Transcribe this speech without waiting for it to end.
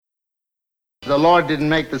the Lord didn't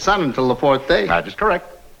make the sun until the fourth day. That is correct.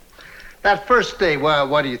 That first day, well,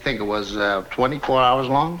 what do you think it was? 24 hours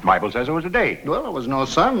long? The Bible says it was a day. Well, there was no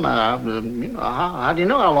sun. How do you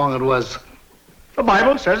know how long it was? The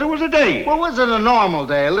Bible says it was a day. Well, was it a normal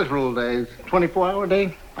day, a literal day, 24-hour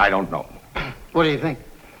day? I don't know. What do you think?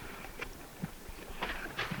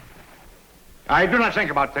 I do not think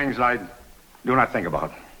about things I do not think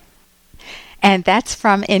about. And that's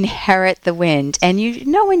from Inherit the Wind. And you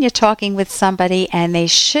know when you're talking with somebody and they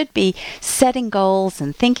should be setting goals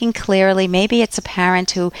and thinking clearly, maybe it's a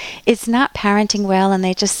parent who is not parenting well and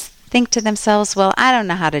they just think to themselves, well, I don't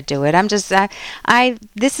know how to do it.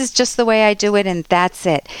 This is just the way I do it and that's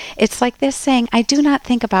it. It's like they're saying, I do not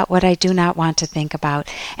think about what I do not want to think about.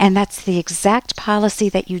 And that's the exact policy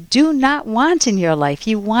that you do not want in your life.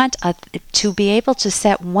 You want to be able to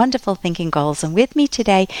set wonderful thinking goals. And with me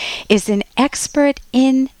today is an expert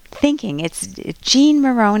in thinking. It's Jean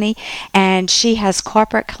Moroney, and she has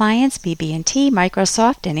corporate clients, BB&T,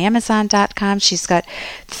 Microsoft, and Amazon.com. She's got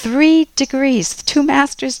 3 degrees, 2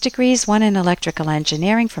 master's degrees, one in electrical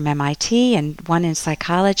engineering from MIT and one in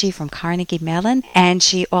psychology from Carnegie Mellon. And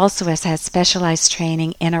she also has had specialized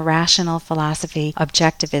training in irrational philosophy,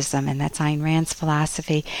 objectivism, and that's Ayn Rand's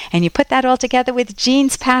philosophy. And you put that all together with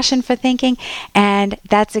Jean's passion for thinking, and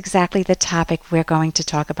that's exactly the topic we're going to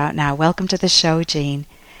talk about now. Welcome to the show, Jean.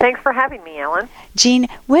 Thanks for having me, Ellen. Jean,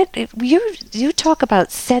 you talk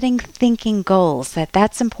about setting thinking goals,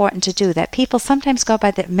 that's important to do, that people sometimes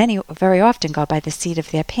very often go by the seat of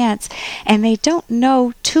their pants, and they don't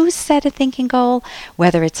know to set a thinking goal,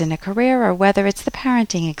 whether it's in a career or whether it's the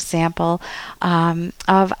parenting example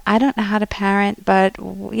of, I don't know how to parent, but,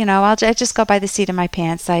 I just go by the seat of my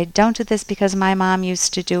pants. I don't do this because my mom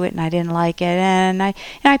used to do it and I didn't like it, and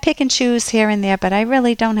I pick and choose here and there, but I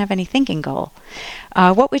really don't have any thinking goal.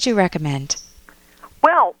 What would you recommend?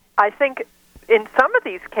 Well, I think in some of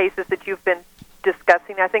these cases that you've been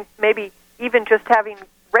discussing, I think maybe even just having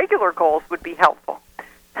regular goals would be helpful.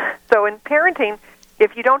 So in parenting,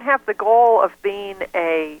 if you don't have the goal of being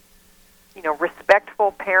a,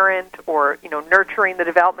 respectful parent or, nurturing the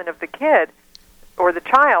development of the kid or the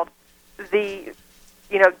child,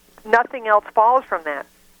 nothing else follows from that.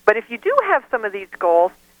 But if you do have some of these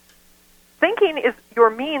goals, thinking is your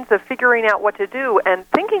means of figuring out what to do, and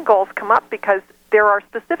thinking goals come up because there are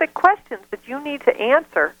specific questions that you need to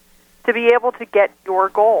answer to be able to get your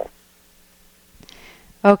goals.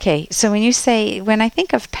 Okay, so when I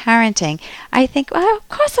think of parenting, I think, well, of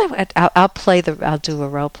course I'll do a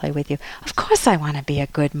role play with you. Of course I want to be a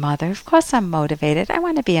good mother. Of course I'm motivated. I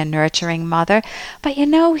want to be a nurturing mother. But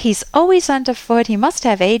he's always underfoot. He must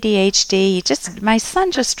have ADHD. My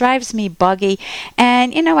son just drives me buggy.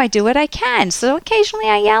 And, I do what I can. So occasionally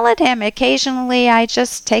I yell at him. Occasionally I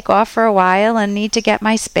just take off for a while and need to get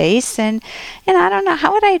my space. And, I don't know,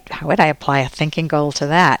 how would I apply a thinking goal to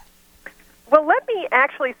that? Well, let me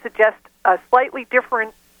actually suggest a slightly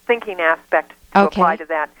different thinking aspect to apply to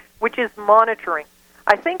that, which is monitoring.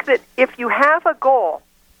 I think that if you have a goal,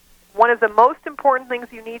 one of the most important things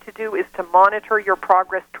you need to do is to monitor your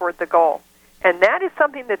progress toward the goal. And that is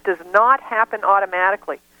something that does not happen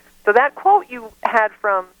automatically. So that quote you had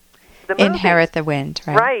from the movie, Inherit the Wind,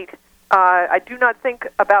 right? Right. I do not think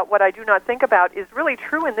about what I do not think about is really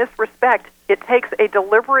true in this respect. It takes a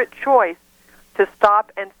deliberate choice to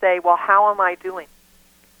stop and say, well, how am I doing?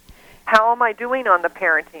 How am I doing on the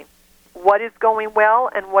parenting? What is going well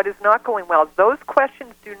and what is not going well? Those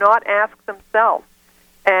questions do not ask themselves.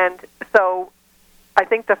 And so I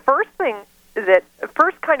think the first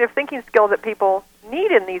kind of thinking skill that people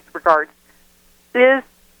need in these regards is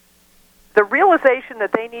the realization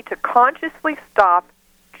that they need to consciously stop,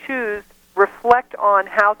 choose, reflect on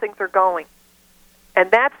how things are going. And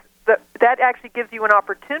that actually gives you an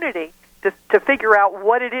opportunity to figure out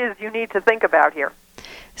what it is you need to think about here.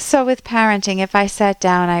 So with parenting, if I sat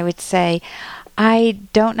down, I would say, I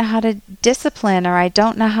don't know how to discipline, or I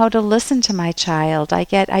don't know how to listen to my child.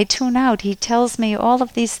 I tune out. He tells me all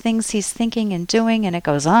of these things he's thinking and doing, and it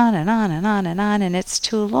goes on and on and on and on, and it's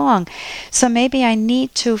too long. So maybe I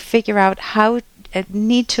need to figure out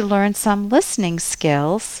need to learn some listening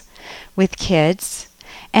skills with kids,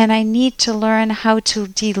 and I need to learn how to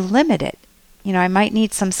delimit it. I might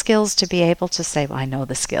need some skills to be able to say, well, I know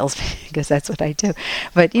the skills because that's what I do.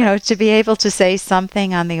 But, to be able to say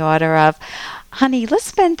something on the order of, honey, let's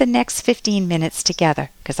spend the next 15 minutes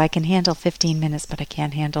together, because I can handle 15 minutes, but I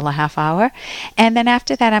can't handle a half hour. And then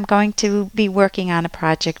after that, I'm going to be working on a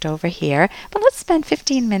project over here. But let's spend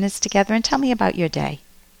 15 minutes together and tell me about your day.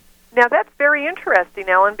 Now, that's very interesting,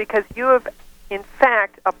 Ellen, because you have, in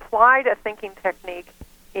fact, applied a thinking technique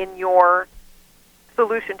in your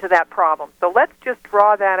solution to that problem. So let's just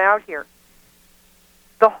draw that out here.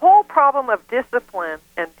 The whole problem of discipline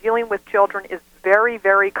and dealing with children is very,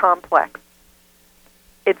 very complex.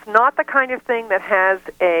 It's not the kind of thing that has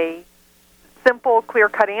a simple,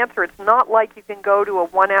 clear-cut answer. It's not like you can go to a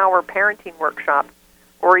 1-hour parenting workshop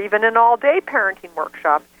or even an all-day parenting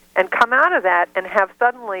workshop and come out of that and have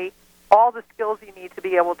suddenly all the skills you need to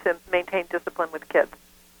be able to maintain discipline with kids.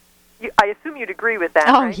 I assume you'd agree with that,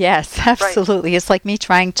 Oh, right? yes, absolutely. Right. It's like me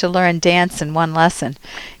trying to learn dance in one lesson.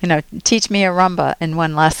 Teach me a rumba in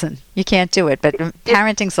one lesson. You can't do it, but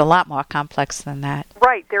parenting's a lot more complex than that.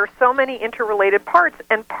 Right. There are so many interrelated parts,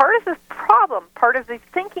 and part of this problem, part of the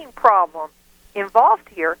thinking problem involved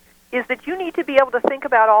here is that you need to be able to think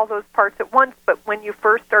about all those parts at once, but when you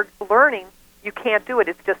first start learning, you can't do it.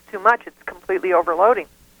 It's just too much. It's completely overloading.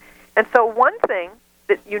 And so one thing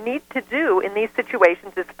that you need to do in these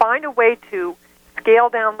situations is find a way to scale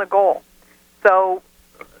down the goal. So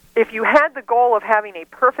if you had the goal of having a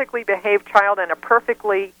perfectly behaved child and a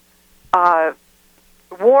perfectly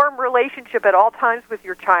warm relationship at all times with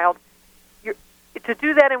your child, to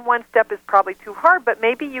do that in one step is probably too hard, but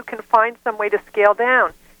maybe you can find some way to scale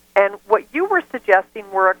down. And what you were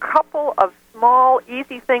suggesting were a couple of small,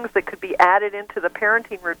 easy things that could be added into the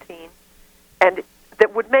parenting routine and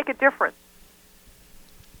that would make a difference.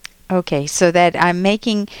 Okay, so that I'm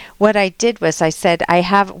making, what I did was I said,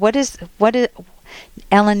 what is,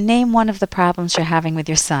 Ellen, name one of the problems you're having with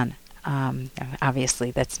your son.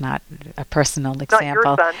 Obviously, that's not a personal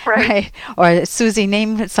example. Not your son, right? Or Susie,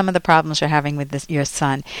 name some of the problems you're having with your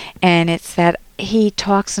son. And it's that he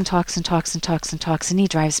talks and talks and talks and talks and talks, and he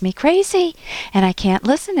drives me crazy, and I can't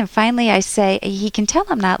listen. And finally I say, he can tell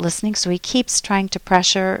I'm not listening, so he keeps trying to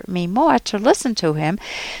pressure me more to listen to him.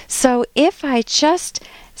 So if I just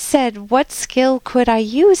said, what skill could I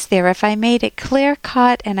use there? If I made it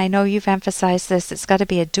clear-cut, and I know you've emphasized this, it's got to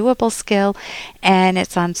be a doable skill, and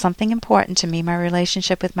it's on something important to me, my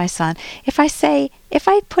relationship with my son. If I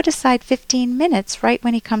put aside 15 minutes right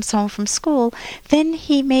when he comes home from school, then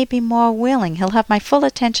he may be more willing. He'll have my full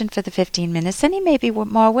attention for the 15 minutes, and he may be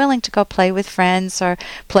more willing to go play with friends or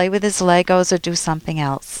play with his Legos or do something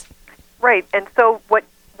else. Right, and so what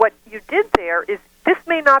you did there is, this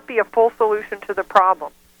may not be a full solution to the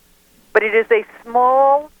problem, but it is a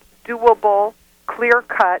small, doable,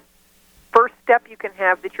 clear-cut first step you can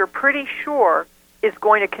have that you're pretty sure is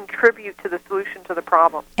going to contribute to the solution to the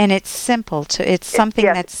problem. And it's simple. It's something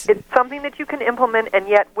it's something that you can implement and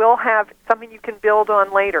yet will have something you can build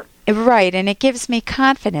on later. Right, and it gives me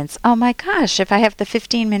confidence. Oh my gosh, if I have the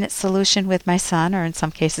 15-minute solution with my son, or in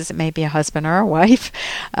some cases it may be a husband or a wife,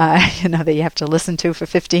 that you have to listen to for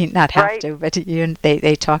 15, not have to, but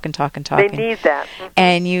they talk and talk and talk. They need that. Mm-hmm.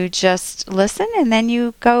 And you just listen, and then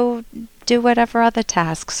you go do whatever other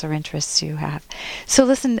tasks or interests you have. So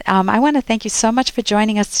listen, I want to thank you so much for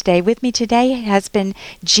joining us today. With me today has been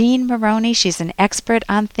Jean Moroney. She's an expert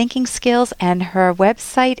on thinking skills, and her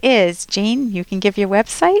website is, Jean, you can give your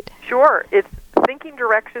website? Sure. It's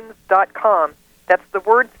thinkingdirections.com. That's the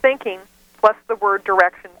word thinking plus the word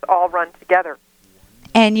directions all run together.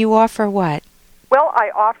 And you offer what? Well,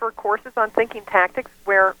 I offer courses on thinking tactics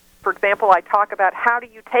where, for example, I talk about how do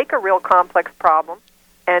you take a real complex problem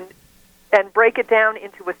and break it down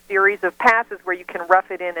into a series of passes where you can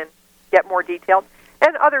rough it in and get more details,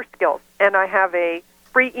 and other skills. And I have a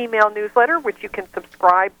free email newsletter, which you can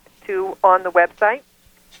subscribe to on the website,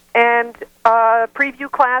 and preview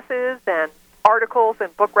classes and articles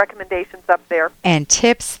and book recommendations up there. And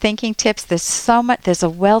tips, thinking tips. There's so much. There's a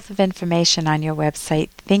wealth of information on your website,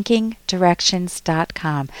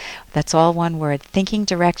 thinkingdirections.com. That's all one word,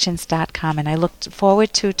 thinkingdirections.com. And I look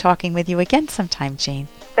forward to talking with you again sometime, Jean.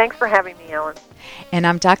 Thanks for having me, Ellen. And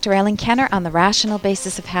I'm Dr. Ellen Kenner on the Rational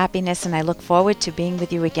Basis of Happiness, and I look forward to being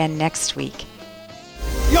with you again next week.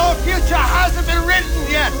 Your future hasn't been written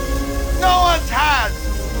yet. No one's has.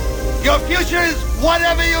 Your future is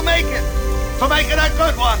whatever you make it. So make it a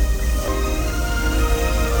good one.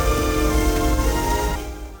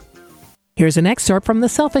 Here's an excerpt from The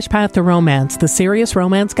Selfish Path to Romance, the Serious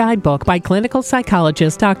Romance Guidebook by clinical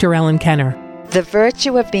psychologist Dr. Ellen Kenner. The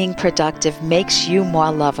virtue of being productive makes you more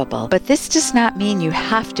lovable, but this does not mean you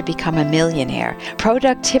have to become a millionaire.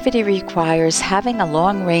 Productivity requires having a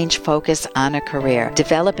long-range focus on a career,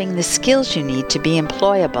 developing the skills you need to be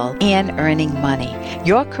employable, and earning money.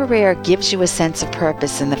 Your career gives you a sense of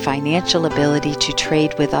purpose and the financial ability to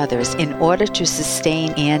trade with others in order to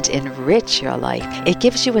sustain and enrich your life. It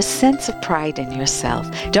gives you a sense of pride in yourself.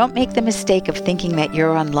 Don't make the mistake of thinking that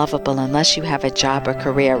you're unlovable unless you have a job or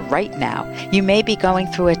career right now. You You may be going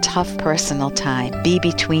through a tough personal time, be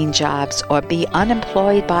between jobs, or be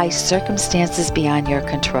unemployed by circumstances beyond your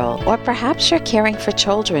control. Or perhaps you're caring for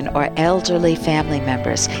children or elderly family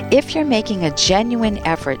members. If you're making a genuine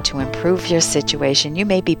effort to improve your situation, you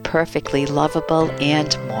may be perfectly lovable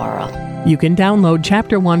and moral. You can download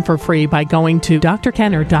Chapter 1 for free by going to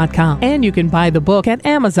drkenner.com, and you can buy the book at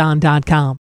amazon.com.